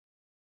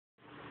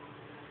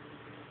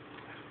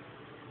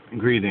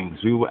Greetings.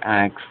 We were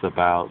asked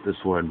about this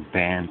word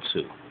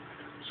Bantu.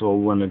 So what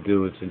we want to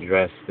do is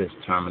address this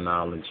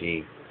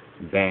terminology,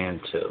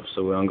 Bantu.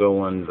 So we're going to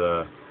go on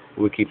the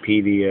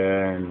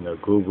Wikipedia and the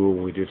Google.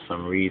 We did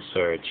some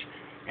research.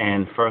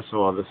 And first of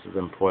all, this is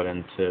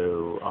important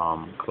to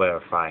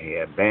clarify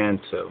here.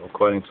 Bantu,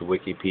 according to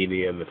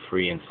Wikipedia, the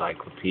free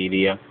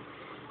encyclopedia,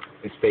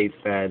 it states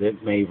that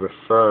it may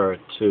refer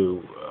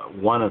to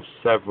one of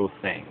several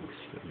things: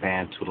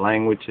 Bantu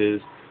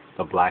languages,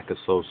 the Black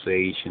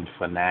Association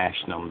for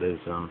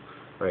Nationalism,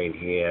 right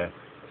here,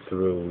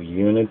 through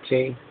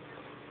unity,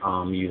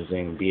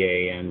 using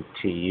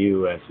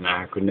BANTU as an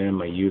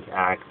acronym, a youth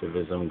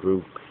activism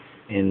group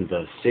in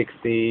the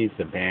 60s,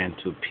 the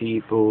Bantu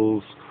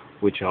peoples,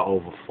 which are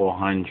over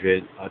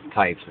 400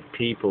 types of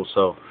people.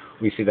 So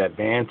we see that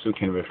Bantu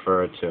can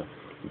refer to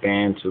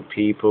Bantu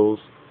peoples,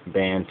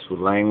 Bantu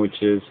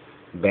languages,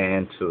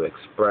 Bantu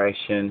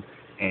expression,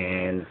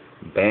 and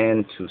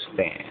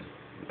Bantustan.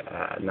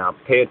 Now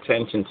pay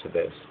attention to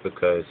this,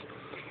 because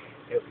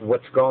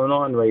what's going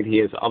on right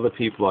here is other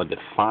people are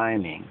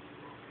defining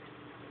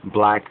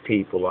black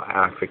people or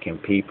African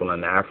people,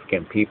 and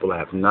African people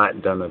have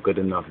not done a good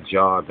enough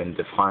job in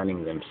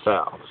defining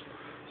themselves.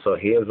 So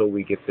here's where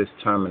we get this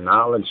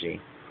terminology,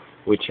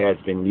 which has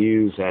been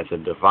used as a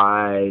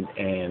divide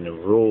and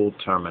rule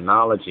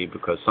terminology,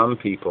 because some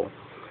people,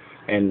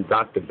 and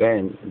Dr.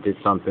 Ben did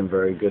something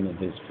very good in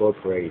his book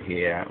right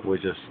here.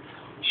 We'll just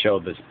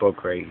show this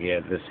book right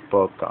here. This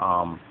book,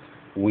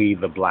 We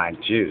the Black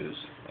Jews.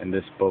 And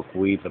this book,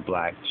 We the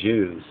Black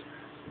Jews,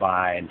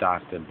 by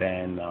Dr.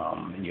 Ben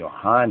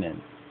Yohanan,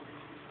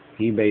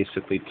 he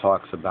basically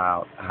talks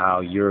about how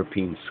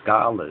European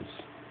scholars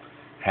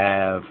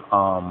have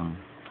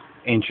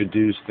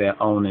introduced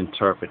their own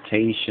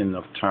interpretation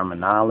of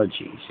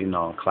terminologies,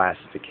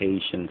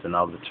 classifications and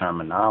other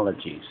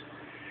terminologies.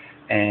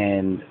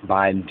 And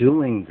by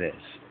doing this,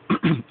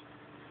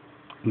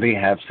 they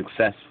have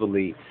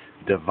successfully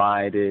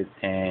divided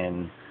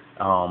and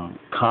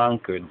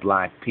conquered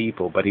black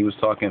people. But he was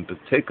talking in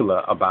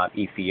particular about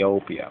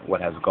Ethiopia,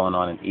 what has gone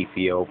on in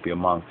Ethiopia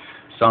among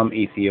some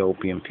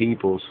Ethiopian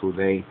peoples who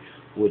they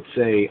would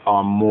say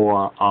are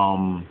more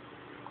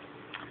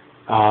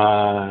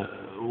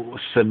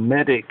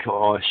Semitic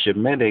or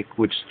Shemitic,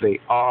 which they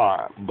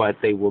are, but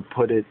they will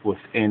put it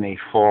within a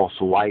false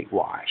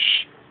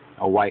whitewash.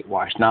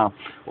 Now,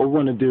 what we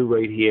want to do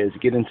right here is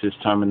get into this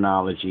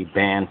terminology,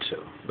 Bantu,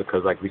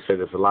 because like we said,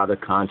 there's a lot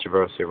of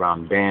controversy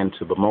around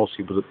Bantu, but most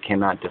people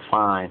cannot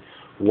define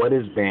what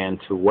is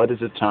Bantu, what is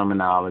the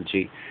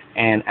terminology,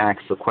 and ask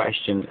the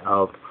question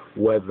of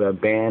whether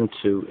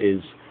Bantu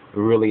is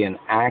really an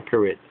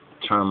accurate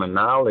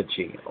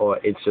terminology, or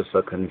it's just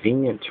a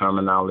convenient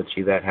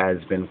terminology that has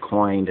been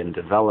coined and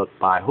developed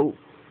by who.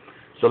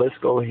 So let's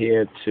go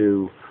here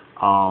to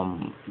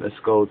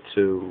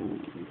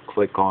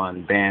click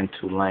on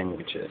Bantu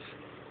languages.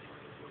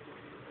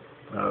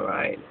 All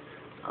right.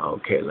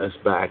 Okay, let's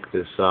back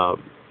this up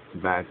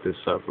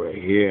right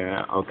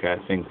here. Okay,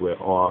 I think we're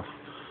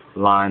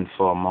offline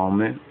for a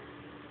moment,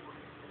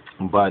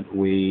 but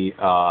we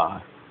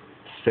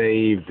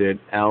saved it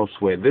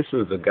elsewhere. This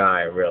is the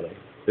guy, really.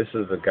 This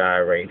is the guy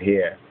right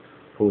here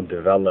who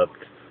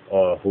developed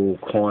or who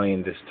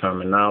coined this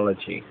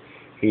terminology.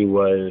 He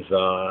was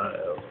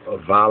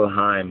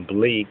Wilhelm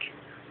Bleek,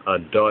 a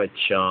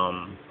Dutch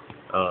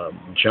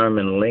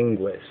German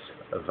linguist,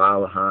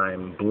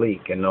 Wilhelm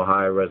Bleek, and no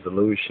higher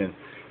resolution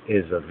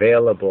is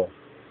available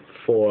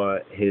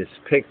for his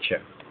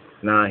picture.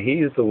 Now,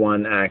 he's the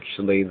one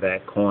actually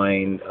that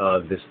coined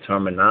this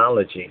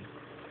terminology.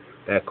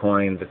 Right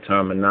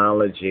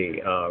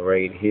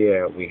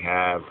here. We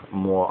have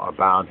more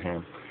about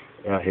him.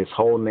 His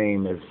whole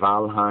name is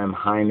Wilhelm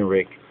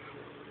Heinrich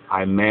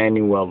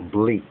Immanuel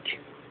Bleek,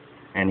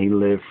 and he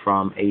lived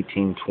from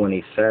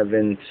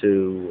 1827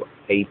 to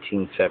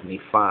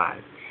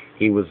 1875.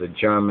 He was a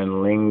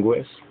German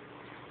linguist,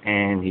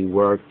 and he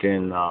worked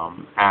in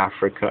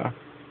Africa,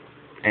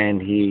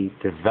 and he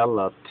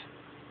developed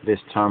this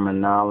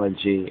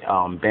terminology,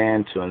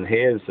 Bantu. And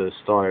here's the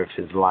story of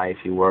his life.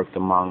 He worked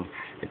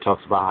it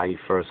talks about how he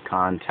first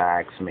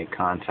made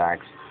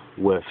contacts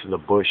with the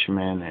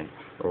Bushmen and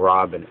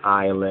Robben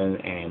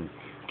Island and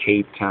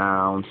Cape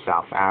Town,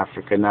 South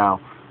Africa. Now,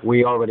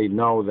 we already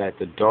know that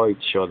the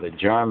Deutsch, or the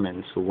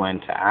Germans who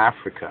went to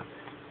Africa,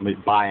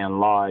 by and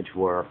large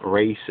were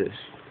racist,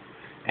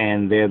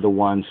 and they're the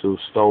ones who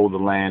stole the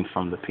land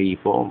from the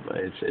people.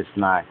 It's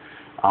not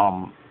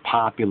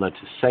popular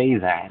to say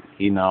that,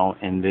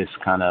 in this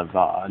kind of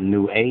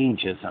new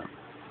ageism.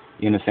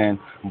 You understand?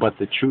 But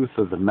the truth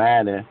of the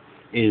matter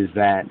is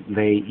that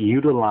they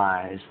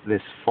utilize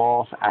this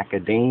false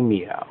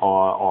academia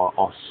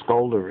or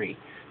scholarly,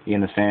 you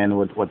understand,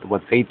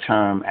 what they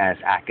term as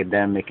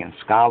academic and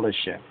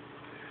scholarship,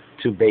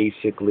 to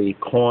basically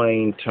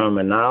coin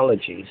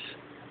terminologies,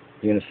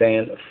 you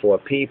understand, for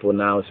people.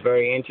 Now, it's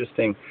very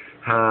interesting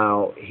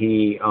how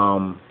he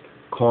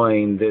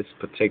coined this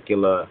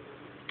particular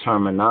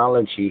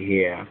terminology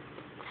here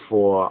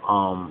for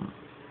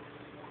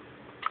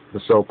the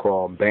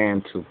so-called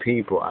Bantu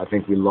people. I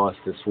think we lost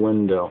this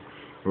window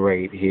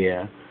right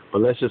here.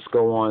 But let's just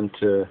go on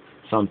to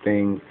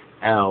something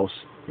else,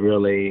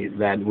 really,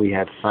 that we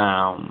had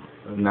found.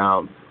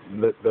 Now,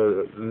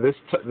 this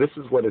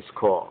is what it's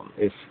called.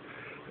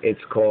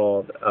 It's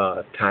called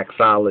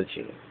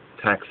taxology.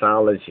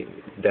 Taxology,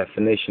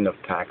 definition of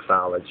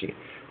taxology,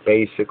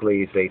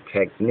 basically is a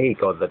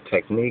technique or the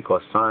technique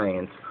or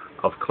science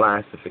of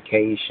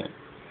classification.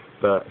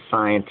 The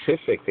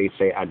scientific, they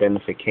say,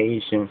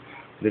 identification.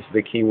 This is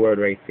the key word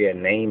right there,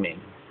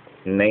 naming.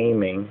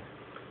 Naming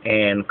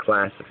and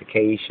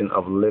classification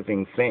of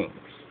living things.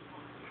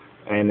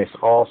 And it's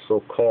also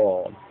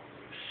called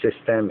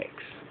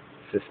systemics.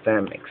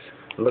 Systemics.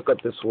 Look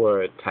up this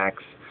word,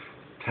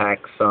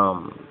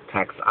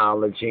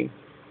 taxology.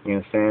 You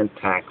understand?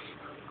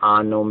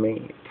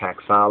 Taxonomy,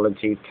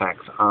 taxology,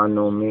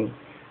 taxonomy.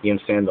 You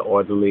understand? The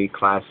orderly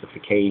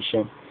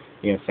classification.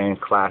 You understand?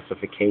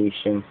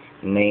 Classification,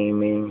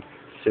 naming,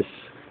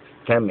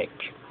 systemic.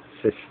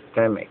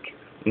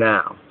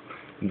 Now,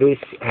 this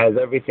has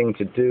everything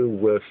to do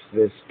with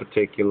this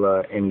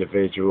particular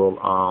individual.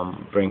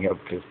 Bring up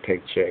his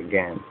picture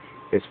again.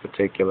 This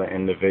particular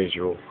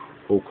individual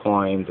who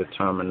coined the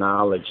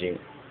terminology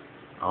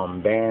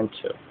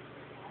Bantu.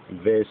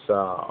 This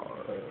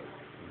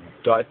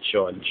Dutch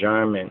or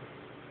German,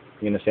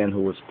 you understand,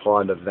 who was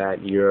part of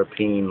that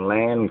European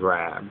land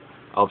grab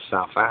of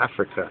South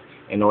Africa.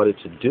 In order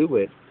to do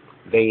it,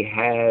 they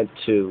had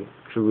to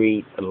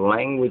create a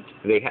language,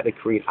 they had to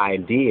create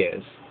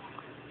ideas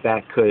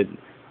that could,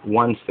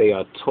 once they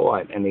are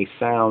taught and they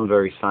sound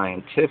very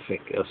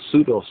scientific, a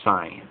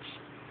pseudoscience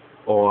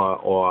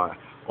or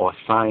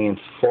science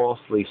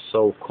falsely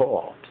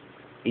so-called,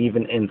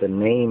 even in the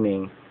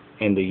naming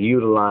and the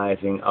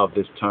utilizing of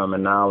this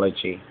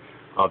terminology,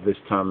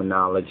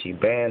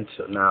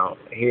 Bantu. Now,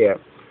 here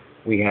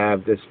we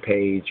have this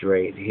page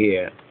right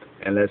here,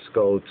 and let's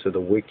go to the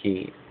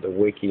wiki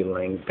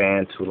link,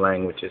 Bantu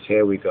languages.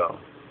 Here we go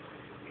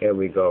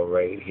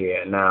right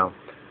here. Now,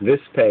 this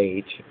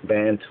page,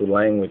 Bantu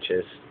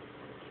languages,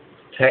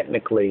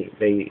 technically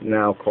they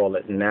now call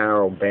it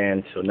narrow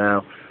Bantu.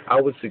 Now,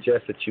 I would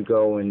suggest that you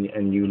go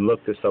and you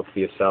look this up for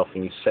yourself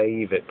and you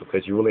save it,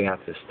 because you really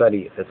have to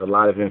study it. There's a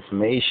lot of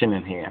information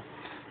in here.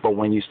 But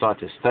when you start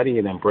to study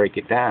it and break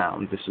it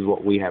down, this is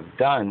what we have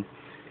done,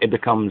 it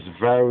becomes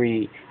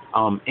very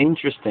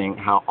interesting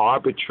how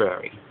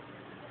arbitrary,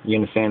 you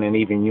understand, and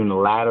even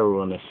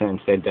unilateral in a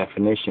sense, their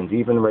definitions.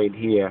 Even right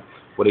here,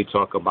 where they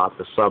talk about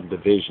the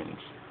subdivisions,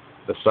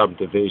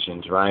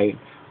 right?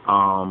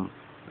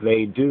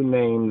 They do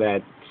name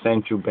that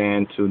Central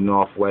Bantu,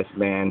 Northwest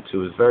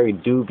Bantu is very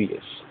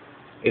dubious.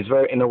 It's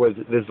very, in other words,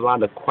 there's a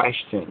lot of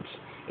questions.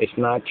 It's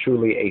not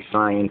truly a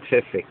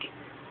scientific.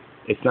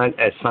 It's not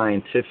as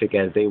scientific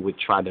as they would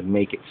try to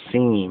make it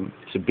seem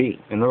to be.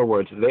 In other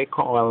words, they're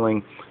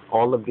calling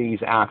all of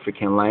these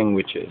African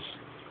languages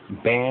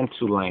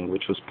Bantu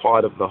language, was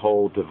part of the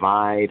whole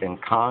divide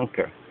and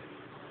conquer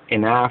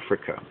in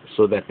Africa,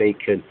 so that they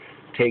could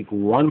take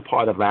one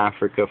part of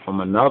Africa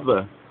from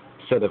another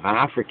set of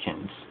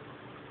Africans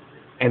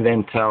and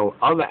then tell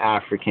other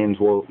Africans,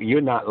 well, you're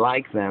not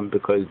like them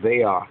because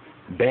they are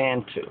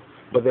Bantu.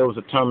 But there was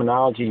a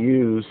terminology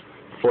used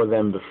for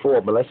them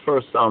before. But let's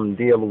first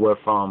deal with,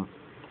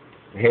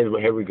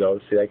 here we go.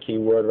 See that key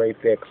word right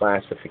there,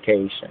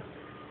 classification,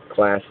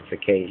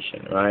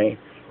 right?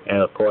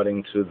 And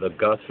according to the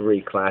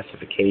Guthrie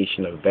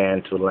classification of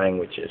Bantu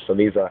languages. So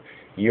these are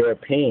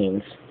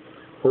Europeans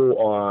who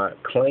are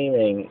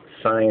claiming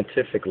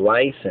scientific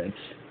license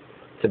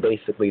to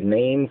basically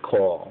name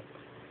call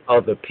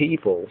other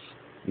peoples,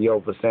 you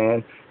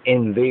understand,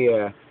 in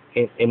the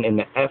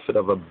effort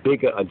of a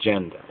bigger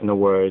agenda. In other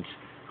words,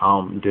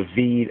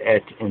 divide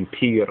et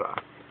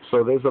impera.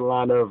 So there's a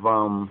lot of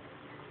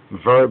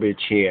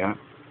verbiage here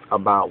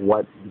about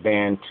what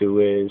Bantu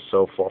is,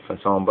 so forth and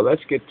so on. But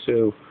let's get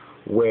to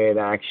where it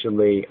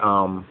actually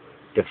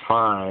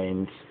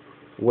defines.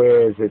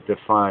 Where is it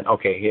defined?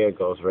 Okay, here it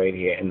goes right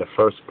here in the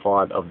first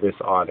part of this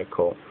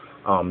article,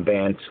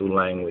 Bantu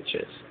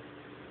languages.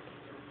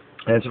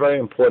 And it's very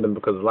important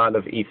because a lot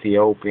of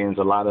Ethiopians,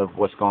 a lot of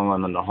what's going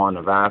on in the Horn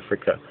of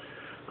Africa,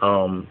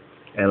 and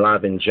a lot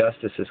of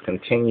injustices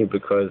continue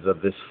because of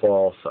this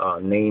false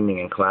naming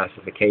and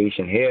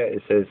classification. Here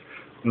it says,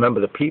 remember,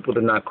 the people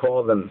did not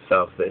call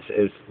themselves this.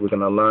 We're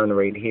going to learn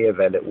right here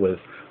that it was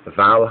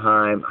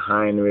Valheim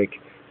Heinrich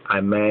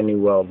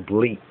Immanuel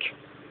Bleek,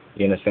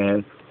 you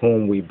understand,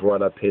 whom we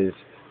brought up his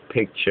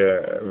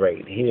picture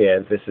right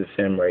here. This is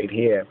him right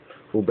here,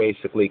 who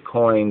basically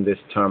coined this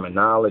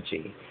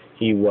terminology.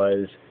 He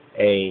was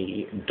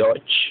a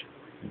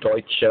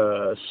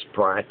Deutscher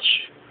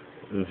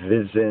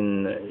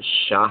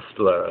Sprachwissenschaftler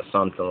or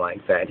something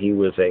like that. He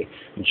was a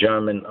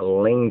German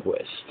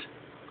linguist.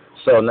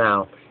 So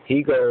now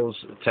he goes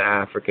to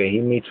Africa. He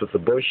meets with the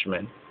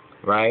Bushmen,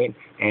 right?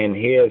 And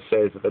here it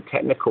says the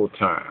technical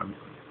term,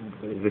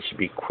 this should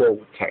be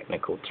quote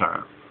technical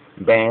term,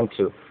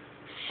 Bantu,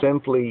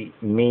 simply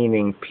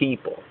meaning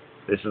people.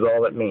 This is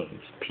all it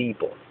means,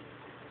 people,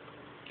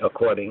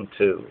 according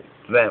to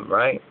them,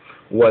 right?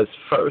 was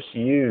first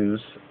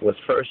used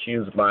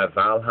by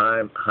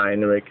Wilhelm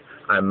Heinrich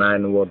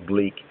Immanuel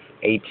Bleek,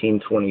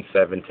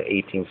 1827 to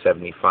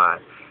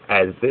 1875,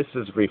 as this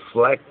is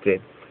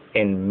reflected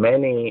in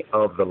many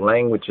of the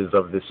languages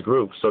of this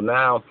group. So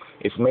now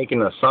it's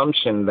making an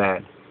assumption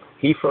that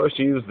he first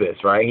used this,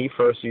 right? He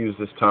first used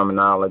this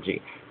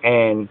terminology,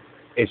 and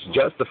it's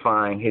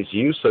justifying his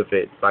use of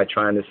it by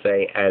trying to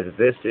say, as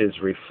this is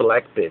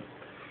reflected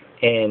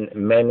in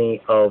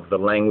many of the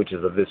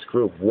languages of this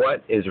group.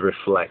 What is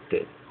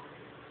reflected?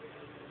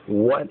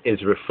 What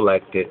is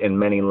reflected in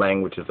many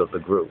languages of the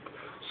group?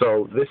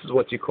 So this is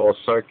what you call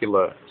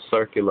circular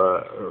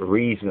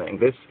reasoning.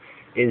 This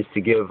is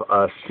to give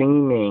a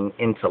seeming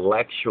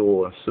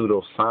intellectual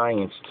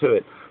pseudoscience to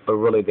it, but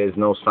really there's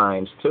no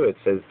science to it. It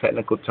says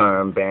technical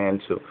term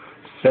Bantu,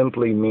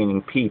 simply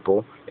meaning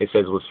people. It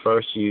says was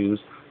first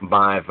used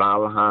by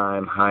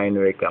Wilhelm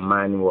Heinrich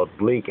Immanuel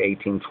Bleek,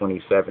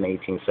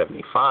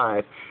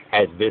 1827-1875,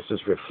 as this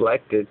is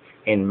reflected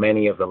in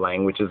many of the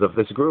languages of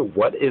this group.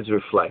 What is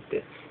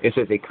reflected? It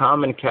says a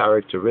common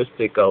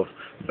characteristic of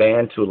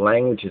Bantu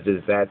languages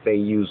is that they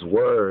use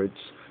words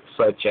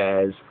such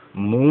as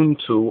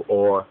Muntu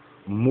or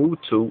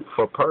Mutu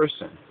for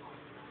person.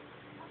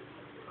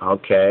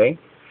 Okay?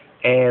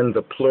 And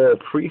the plural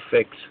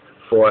prefix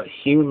for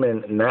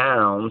human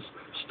nouns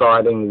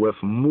starting with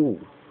mu,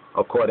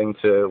 according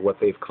to what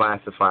they've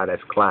classified as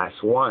class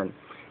 1.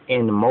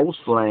 In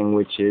most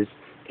languages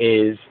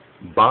is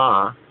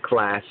ba,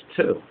 class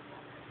 2.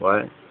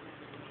 What?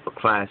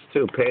 Class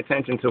 2. Pay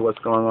attention to what's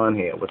going on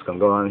here, what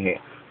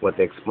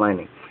they're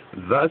explaining.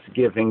 Thus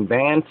giving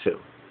Bantu.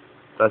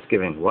 Thus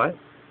giving what?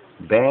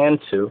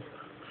 Bantu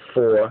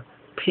for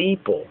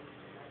people.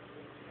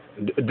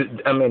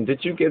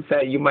 Did you get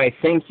that? You might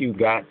think you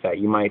got that.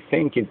 You might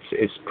think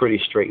it's pretty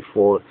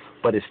straightforward,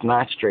 but it's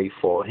not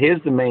straightforward.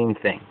 Here's the main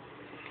thing.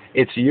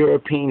 It's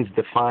Europeans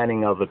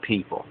defining other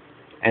people.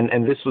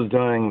 And this was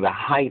during the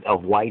height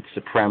of white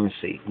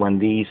supremacy when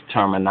these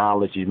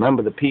terminologies,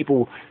 remember, the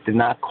people did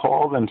not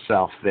call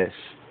themselves this.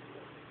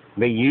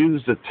 They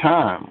used a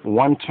term,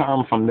 one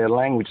term from their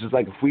language. It's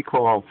like if we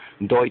call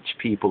Deutsch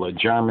people or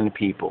German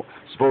people,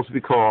 it's supposed to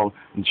be called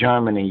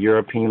German in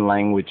European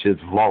languages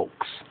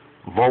Volks,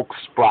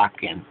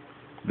 Volkssprachen.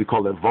 We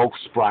call it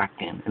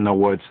Volkssprachen. In other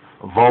words,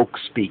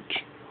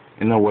 Volkspeak.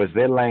 In other words,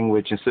 their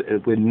language,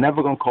 we're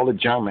never going to call it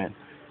German.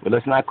 But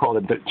let's not call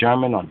it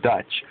German or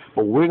Dutch,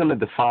 but we're going to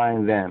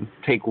define them,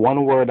 take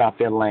one word out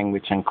their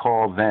language and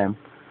call them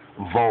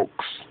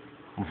Volks,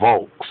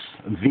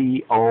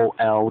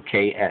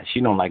 V-O-L-K-S,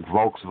 like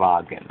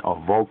Volkswagen or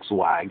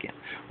Volkswagen.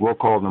 We'll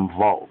call them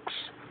Volks.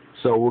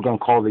 So we're going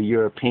to call the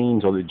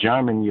Europeans or the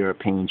German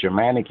Europeans,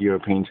 Germanic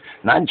Europeans,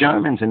 not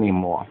Germans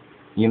anymore,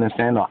 you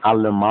understand, or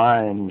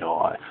Allemand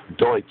or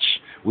Deutsch.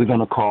 We're going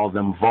to call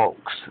them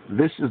Volks.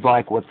 This is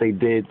like what they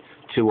did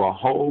to a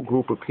whole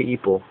group of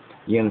people,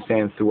 you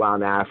understand,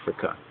 throughout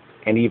Africa,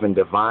 and even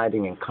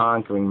dividing and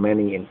conquering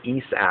many in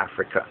East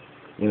Africa.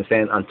 You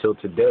understand, until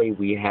today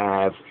we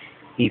have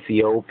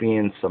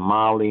Ethiopians,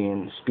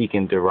 Somalians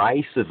speaking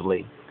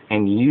derisively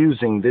and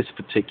using this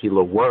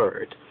particular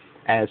word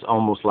as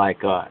almost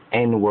like a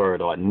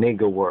N-word or a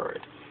nigger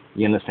word.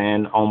 You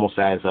understand, almost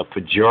as a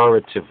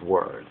pejorative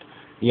word.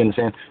 You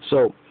understand?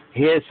 So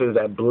here it says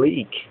that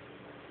Bleek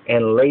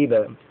and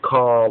later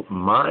Karl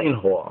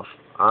Meinhof,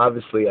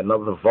 obviously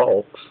another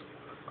Volks,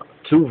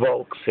 two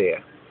Volks here,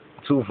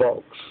 two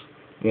Volks.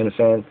 You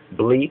understand?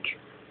 Bleek,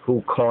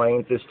 who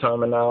coined this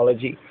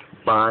terminology,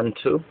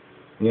 Bantu.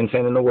 You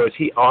understand? In other words,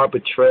 he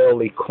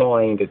arbitrarily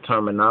coined a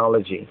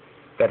terminology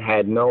that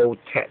had no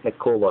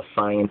technical or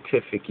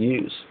scientific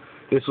use.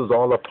 This was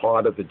all a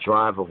part of the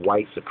drive of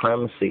white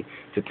supremacy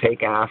to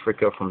take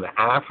Africa from the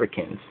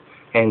Africans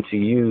and to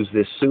use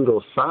this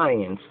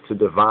pseudoscience to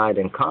divide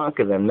and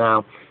conquer them.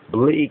 Now,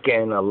 Bleek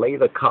and a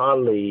later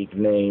colleague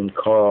named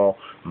Karl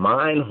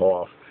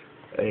Meinhof,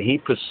 he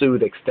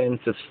pursued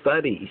extensive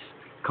studies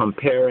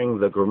comparing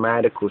the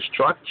grammatical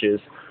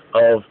structures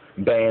of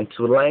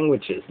Bantu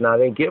languages. Now,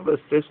 they give us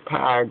this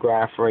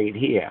paragraph right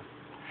here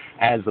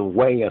as a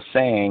way of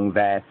saying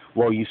that,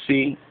 well, you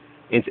see,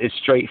 it's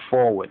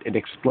straightforward. It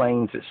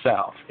explains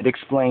itself. It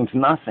explains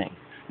nothing.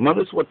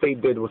 Notice what they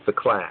did with the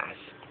class.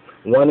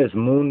 One is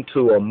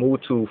Muntu or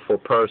Mutu for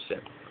person,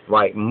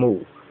 right?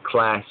 Mu,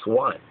 class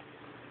 1.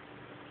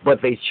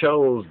 But they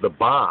chose the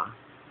Ba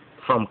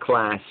from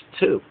class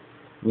 2.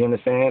 You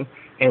understand?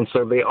 And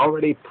so they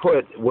already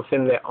put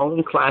within their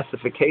own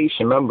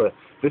classification. Remember,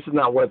 this is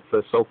not what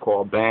the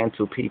so-called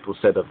Bantu people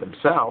said of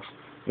themselves.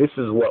 This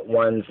is what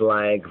ones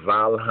like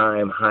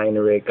Wilhelm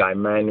Heinrich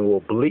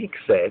Immanuel Bleek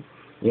said.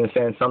 You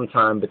understand?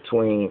 Sometime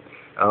between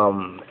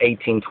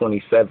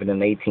 1827 and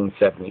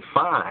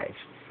 1875.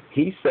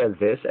 He said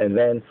this, and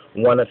then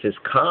one of his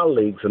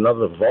colleagues,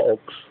 another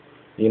Volks,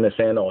 you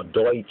understand, or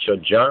Deutsch or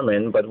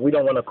German, but we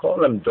don't want to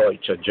call them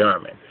Deutsch or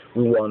German.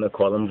 We want to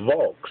call them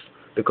Volks,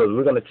 because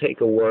we're going to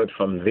take a word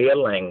from their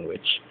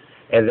language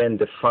and then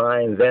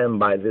define them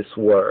by this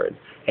word,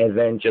 and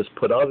then just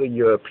put other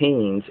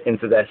Europeans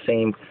into that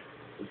same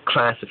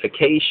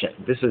classification.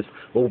 This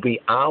will be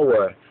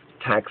our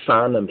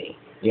taxonomy,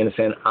 you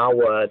understand,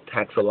 our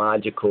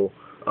taxological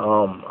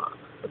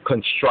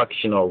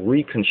construction or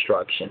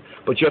reconstruction.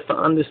 But you have to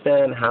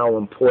understand how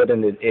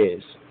important it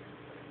is,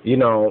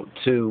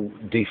 to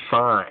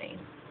define.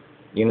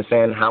 You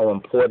understand how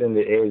important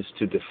it is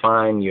to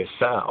define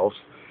yourself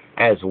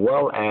as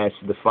well as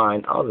to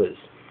define others.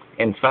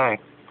 In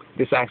fact,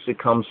 this actually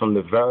comes from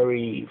the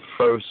very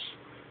first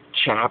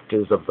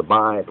chapters of the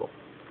Bible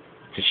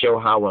to show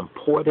how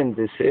important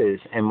this is.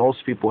 And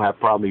most people have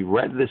probably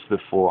read this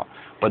before,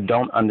 but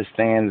don't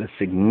understand the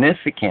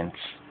significance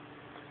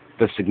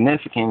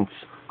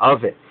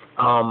of it.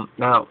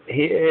 Now,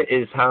 here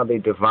is how they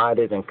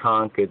divided and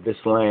conquered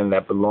this land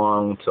that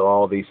belonged to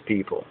all these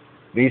people.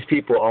 These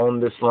people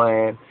owned this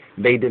land.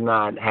 They did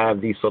not have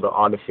these sort of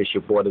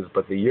artificial borders,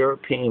 but the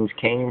Europeans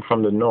came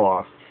from the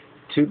north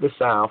to the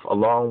south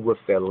along with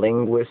their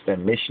linguists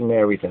and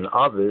missionaries and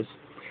others,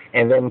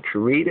 and then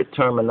created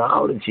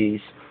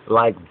terminologies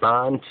like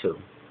Bantu.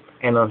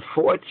 And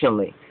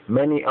unfortunately,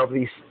 many of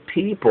these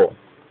people,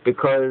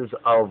 because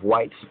of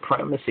white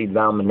supremacy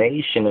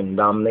domination and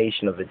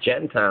domination of the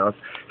Gentiles,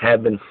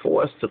 have been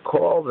forced to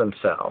call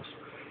themselves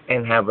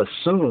and have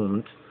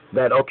assumed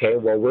that, okay,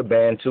 well, we're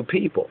Bantu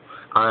people.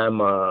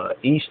 I'm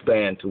East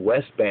Bantu,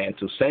 West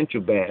Bantu,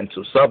 Central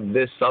Bantu, sub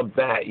this, sub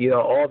that,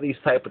 all these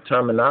type of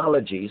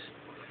terminologies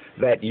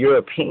that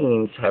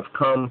Europeans have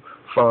come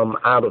from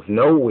out of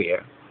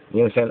nowhere,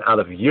 out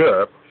of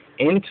Europe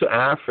into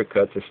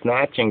Africa to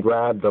snatch and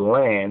grab the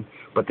land.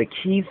 But the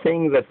key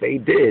thing that they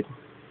did,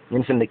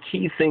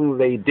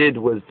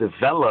 was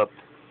develop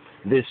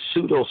this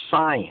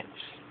pseudoscience,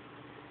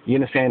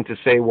 to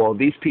say, well,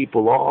 these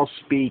people all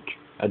speak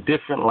a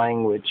different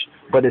language,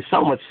 but it's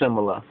somewhat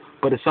similar,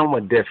 but it's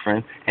somewhat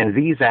different, and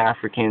these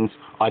Africans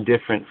are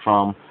different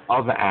from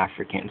other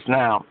Africans.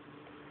 Now,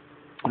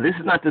 this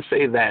is not to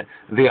say that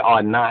there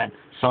are not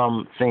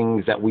some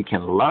things that we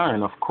can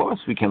learn. Of course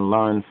we can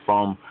learn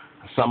from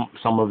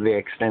some of their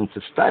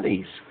extensive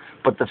studies,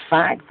 but the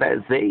fact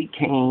that they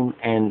came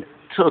and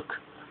took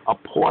a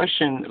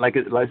portion, like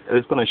it's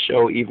going to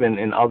show even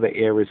in other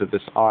areas of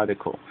this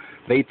article,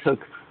 they took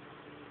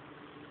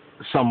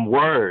some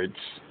words,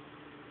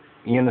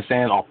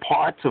 or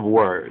parts of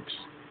words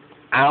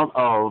out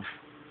of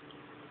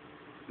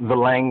the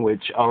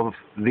language of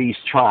these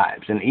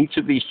tribes. And each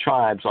of these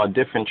tribes are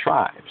different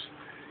tribes,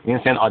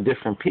 are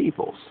different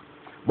peoples.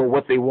 But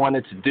what they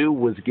wanted to do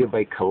was give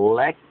a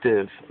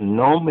collective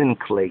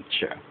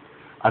nomenclature,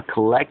 a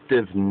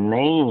collective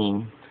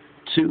name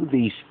to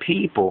these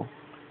people,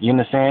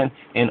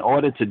 in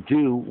order to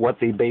do what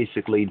they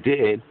basically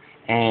did,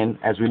 and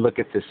as we look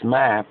at this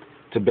map,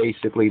 to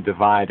basically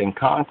divide and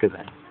conquer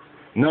them.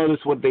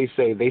 Notice what they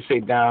say. They say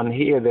down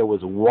here there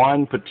was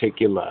one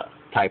particular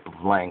type of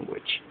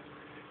language.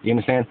 You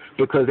understand?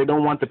 Because they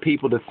don't want the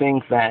people to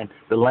think that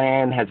the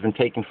land has been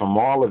taken from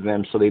all of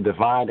them, so they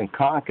divide and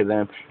conquer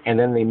them, and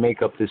then they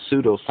make up this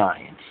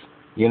pseudoscience,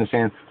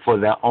 for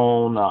their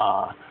own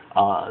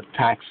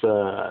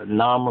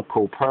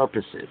taxonomical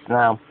purposes.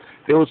 Now,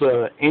 there was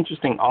an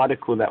interesting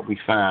article that we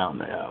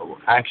found.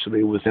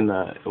 Actually, it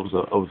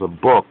was a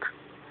book.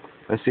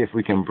 Let's see if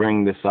we can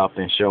bring this up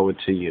and show it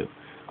to you.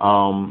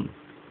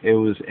 It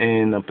was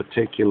in a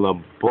particular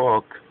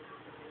book.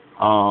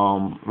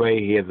 Right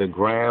here, the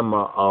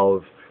grammar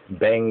of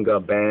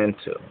Benga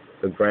Bantu.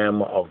 The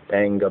grammar of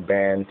Benga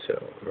Bantu,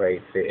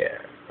 right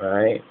there,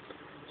 right?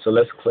 So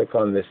let's click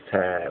on this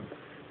tab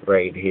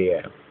right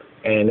here.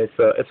 And it's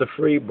a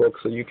free book,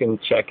 so you can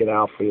check it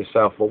out for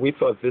yourself. But we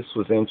thought this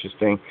was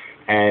interesting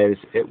as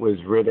it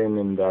was written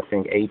in the, I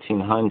think,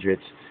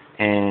 1800s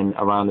and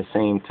around the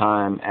same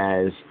time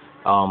as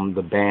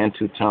the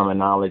Bantu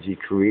terminology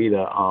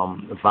creator,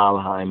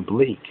 Valheim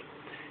Bleek.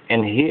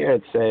 And here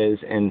it says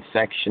in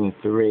section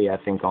 3, I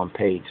think on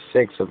page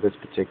 6 of this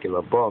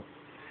particular book,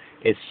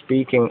 it's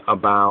speaking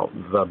about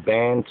the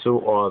Bantu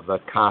or the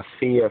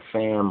Kafir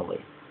family.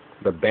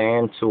 The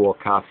Bantu or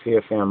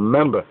Kafir family.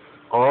 Remember,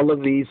 all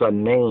of these are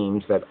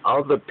names that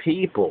other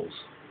peoples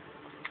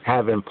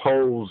have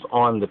imposed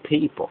on the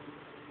people.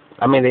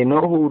 I mean, they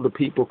know who the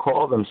people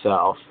call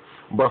themselves,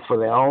 but for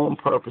their own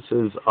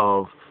purposes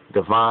of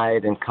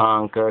divide and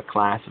conquer,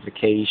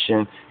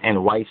 classification,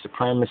 and white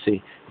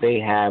supremacy, they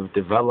have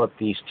developed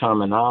these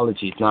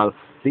terminologies. Now,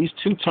 these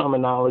two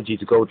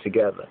terminologies go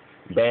together,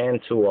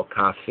 Bantu or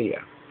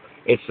Kafir.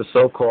 It's the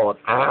so-called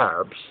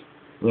Arabs,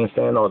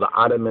 or the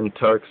Ottoman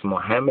Turks,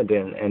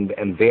 Muhammadan, and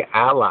their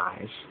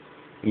allies,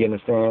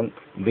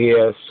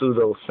 their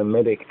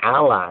pseudo-Semitic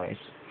allies,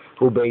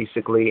 who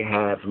basically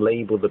have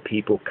labeled the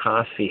people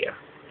Kafir.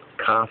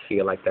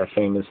 Kafir, like that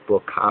famous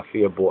book,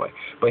 Kafir Boy.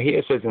 But here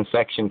it says in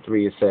section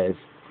 3, it says,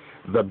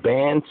 the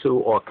Bantu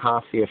or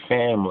Kafir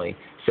family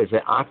says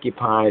it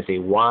occupies a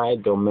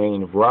wide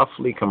domain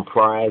roughly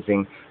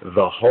comprising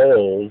the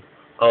whole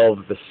of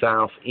the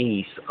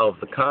southeast of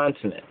the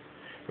continent,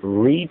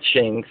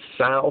 reaching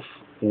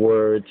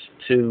southwards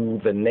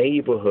to the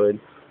neighborhood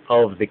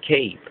of the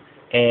Cape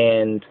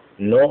and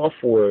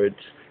northwards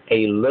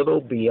a little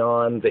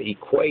beyond the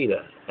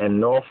equator,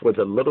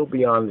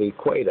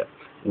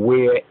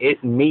 where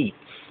it meets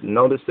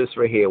notice this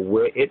right here,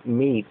 where it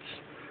meets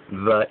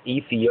the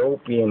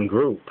Ethiopian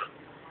group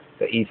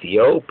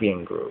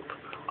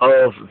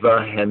of the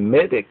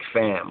Hamitic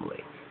family.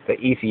 The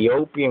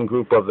Ethiopian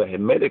group of the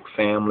Hamitic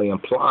family,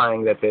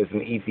 implying that there's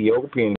an Ethiopian